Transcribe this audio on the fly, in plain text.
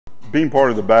Being part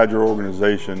of the Badger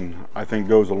organization, I think,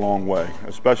 goes a long way,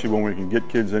 especially when we can get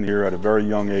kids in here at a very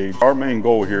young age. Our main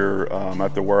goal here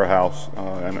at the warehouse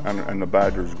and the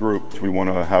Badgers group, we want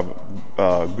to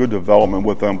have good development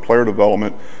with them, player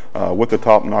development with the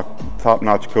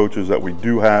top-notch coaches that we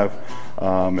do have.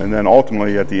 And then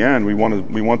ultimately at the end, we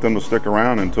want them to stick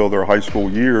around until their high school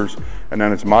years, and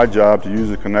then it's my job to use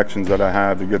the connections that I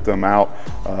have to get them out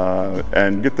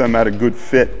and get them at a good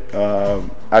fit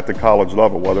at the college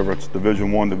level, whether it's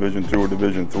Division I, Division II, or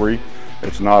Division III.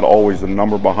 It's not always the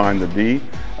number behind the D,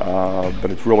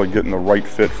 but it's really getting the right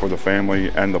fit for the family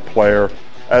and the player.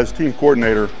 As team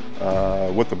coordinator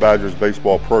with the Badgers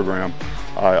baseball program,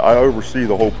 I oversee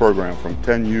the whole program from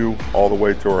 10U all the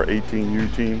way to our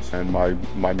 18U teams, and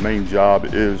my main job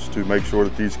is to make sure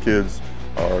that these kids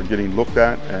are getting looked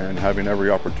at and having every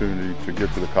opportunity to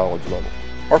get to the college level.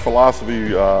 Our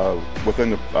philosophy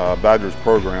within the Badgers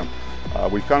program,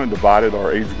 we've kind of divided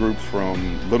our age groups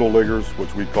from little leaguers,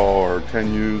 which we call our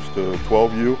 10Us to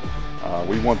 12U.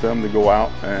 We want them to go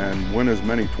out and win as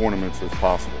many tournaments as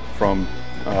possible. From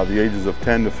the ages of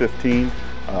 10 to 15,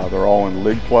 they're all in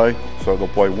league play, so they'll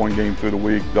play one game through the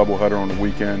week, doubleheader on the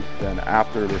weekend. Then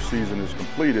after their season is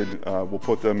completed, we'll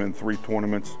put them in 3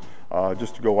 tournaments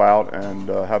just to go out and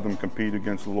have them compete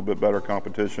against a little bit better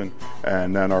competition.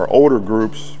 And then our older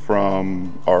groups,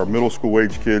 from our middle school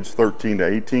age kids, 13 to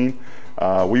 18,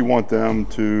 we want them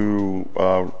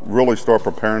to really start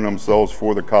preparing themselves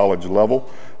for the college level.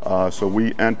 So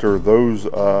we enter those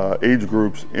age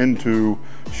groups into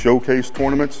showcase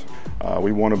tournaments.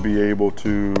 We want to be able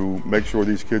to make sure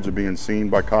these kids are being seen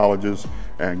by colleges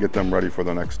and get them ready for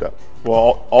the next step.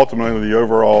 Well, ultimately the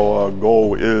overall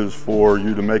goal is for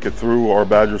you to make it through our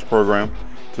Badgers program,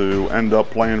 to end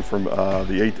up playing for our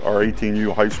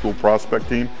 18U high school prospect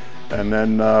team. And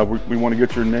then we want to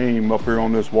get your name up here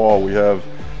on this wall. We have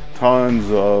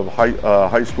tons of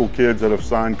high school kids that have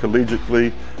signed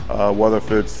collegiately, whether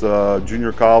if it's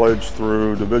junior college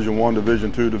through Division I,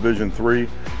 Division II, Division III.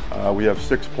 We have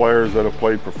 6 players that have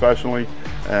played professionally,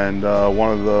 and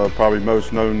one of the probably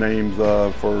most known names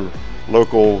for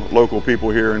local people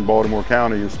here in Baltimore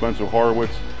County is Spencer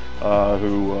Horowitz,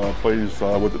 who plays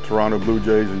with the Toronto Blue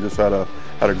Jays and just had a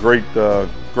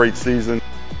great season.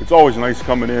 It's always nice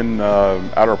coming in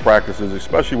at our practices,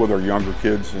 especially with our younger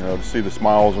kids, to see the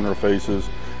smiles on their faces.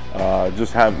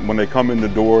 When they come in the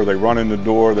door, they run in the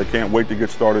door, they can't wait to get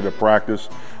started at practice.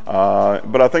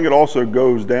 But I think it also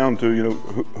goes down to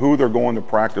who they're going to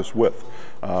practice with.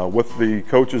 With the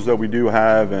coaches that we do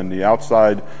have and the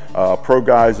outside pro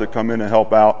guys that come in and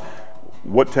help out,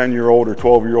 what 10-year-old or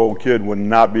 12-year-old kid would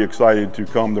not be excited to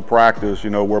come to practice,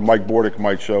 where Mike Bordick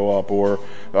might show up, or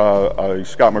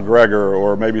Scott McGregor,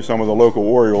 or maybe some of the local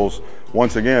Orioles.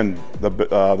 Once again,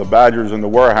 the Badgers in the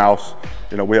warehouse,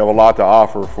 we have a lot to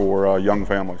offer for young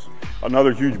families.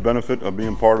 Another huge benefit of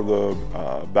being part of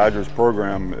the Badgers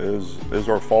program is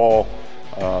our fall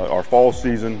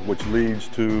season, which leads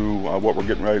to what we're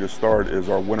getting ready to start is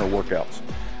our winter workouts.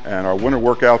 And our winter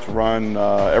workouts run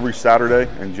every Saturday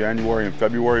in January and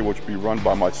February, which will be run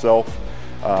by myself,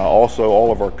 also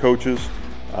all of our coaches.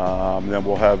 Then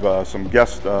we'll have some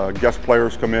guest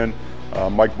players come in,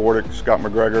 Mike Bordick, Scott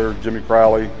McGregor, Jimmy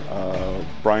Crowley,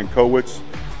 Brian Kowitz,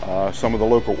 some of the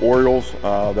local Orioles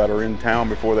that are in town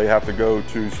before they have to go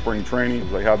to spring training.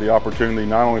 They have the opportunity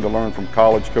not only to learn from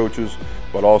college coaches,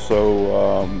 but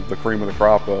also the cream of the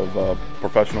crop of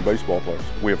professional baseball players.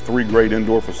 We have 3 great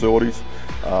indoor facilities.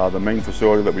 The main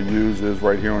facility that we use is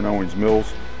right here in Owings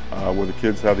Mills, where the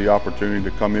kids have the opportunity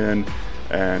to come in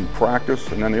and practice,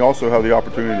 and then they also have the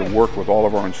opportunity to work with all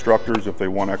of our instructors if they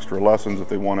want extra lessons, if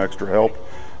they want extra help.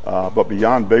 But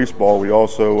beyond baseball, we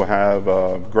also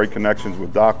have great connections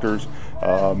with doctors.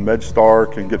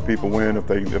 MedStar can get people in if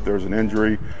there's an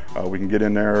injury. We can get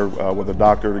in there with a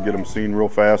doctor to get them seen real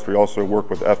fast. We also work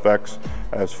with FX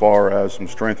as far as some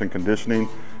strength and conditioning.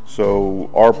 So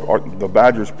the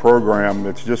Badgers program,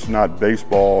 it's just not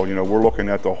baseball. We're looking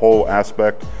at the whole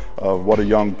aspect of what a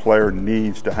young player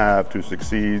needs to have to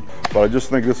succeed. But I just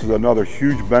think this is another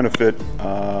huge benefit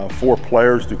for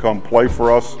players to come play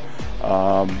for us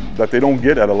that they don't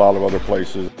get at a lot of other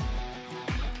places.